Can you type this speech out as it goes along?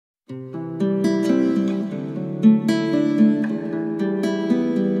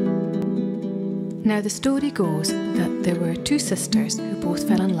Now the story goes that there were two sisters who both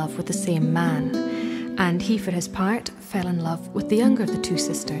fell in love with the same man, and he for his part fell in love with the younger of the two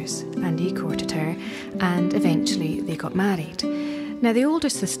sisters, and he courted her, and eventually they got married. Now the older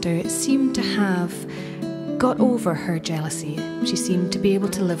sister seemed to have got over her jealousy. She seemed to be able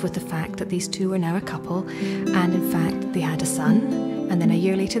to live with the fact that these two were now a couple, and in fact they had a son, and then a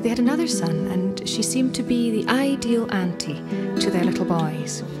year later they had another son, and she seemed to be the ideal auntie to their little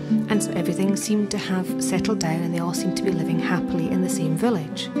boys. And so everything seemed to have settled down, and they all seemed to be living happily in the same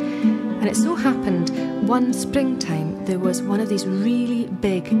village. And it so happened one springtime there was one of these really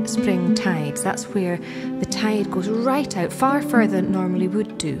big spring tides. That's where the tide goes right out, far further than it normally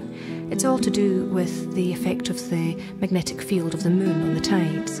would do. It's all to do with the effect of the magnetic field of the moon on the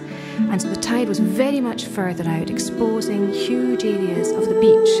tides. And so the tide was very much further out, exposing huge areas of the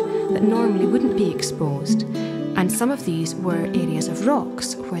beach that normally wouldn't be exposed. And some of these were areas of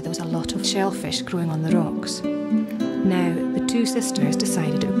rocks where there was a lot of shellfish growing on the rocks. Now, the two sisters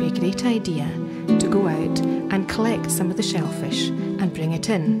decided it would be a great idea to go out and collect some of the shellfish and bring it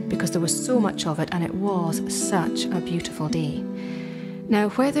in, because there was so much of it and it was such a beautiful day. Now,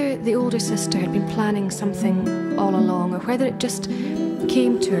 whether the older sister had been planning something all along or whether it just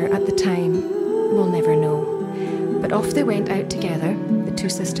came to her at the time, we'll never know. But off they went out together, the two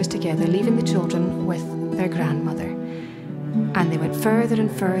sisters together, leaving the children with their grandmother. And they went further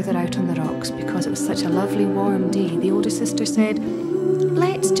and further out on the rocks because it was such a lovely warm day. The older sister said,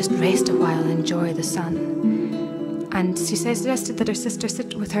 "Let's just rest a while and enjoy the sun." And she suggested that her sister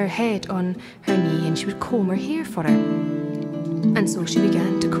sit with her head on her knee and she would comb her hair for her. And so she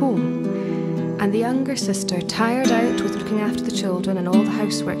began to comb. And the younger sister, tired out with looking after the children and all the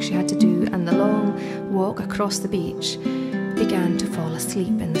housework she had to do and the long walk across the beach, began to fall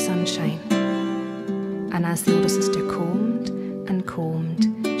asleep in the sunshine. And as the older sister combed and combed,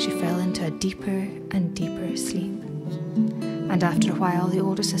 she fell into a deeper and deeper sleep. And after a while, the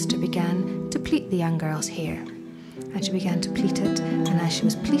older sister began to pleat the young girl's hair. And she began to pleat it, and as she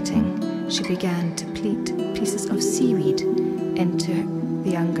was pleating, she began to pleat pieces of seaweed into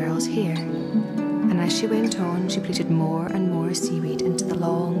the young girl's hair. And as she went on, she pleated more and more seaweed into the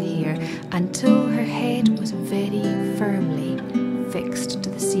long hair until her head was very firmly fixed to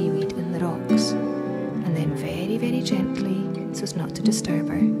the seaweed in the rocks. And then very, very gently, so as not to disturb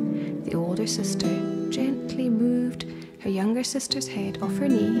her, the older sister gently moved her younger sister's head off her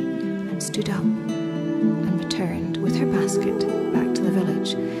knee and stood up and returned with her basket back to the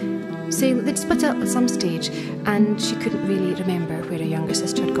village, saying that they'd split up at some stage and she couldn't really remember where her younger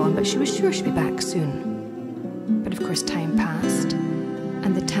sister had gone, but she was sure she'd be back soon. But of course time passed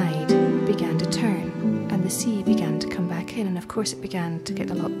and the tide began to turn and the sea began to come back in, and of course it began to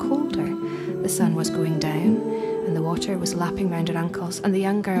get a lot colder. The sun was going down and the water was lapping round her ankles, and the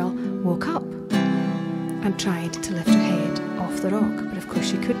young girl woke up and tried to lift her head off the rock, but of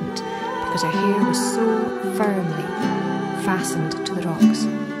course she couldn't because her hair was so firmly fastened to the rocks.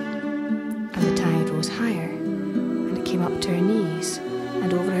 And the tide rose higher and it came up to her knees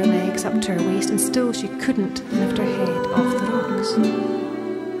and over her legs up to her waist, and still she couldn't lift her head off the rocks.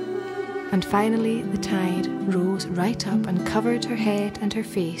 And finally the tide rose right up and covered her head and her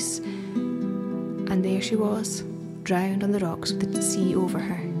face, and there she was, drowned on the rocks with the sea over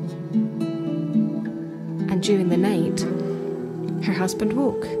her. And during the night, her husband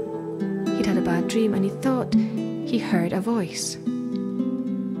woke. He'd had a bad dream and he thought he heard a voice.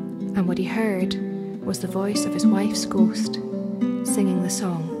 And what he heard was the voice of his wife's ghost singing the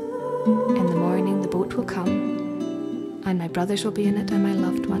song, "In the morning the boat will come, and my brothers will be in it and my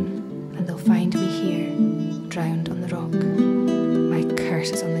loved one, and they'll find me here, drowned on the rock. My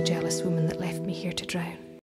curse is on the jealous woman that left me here to drown."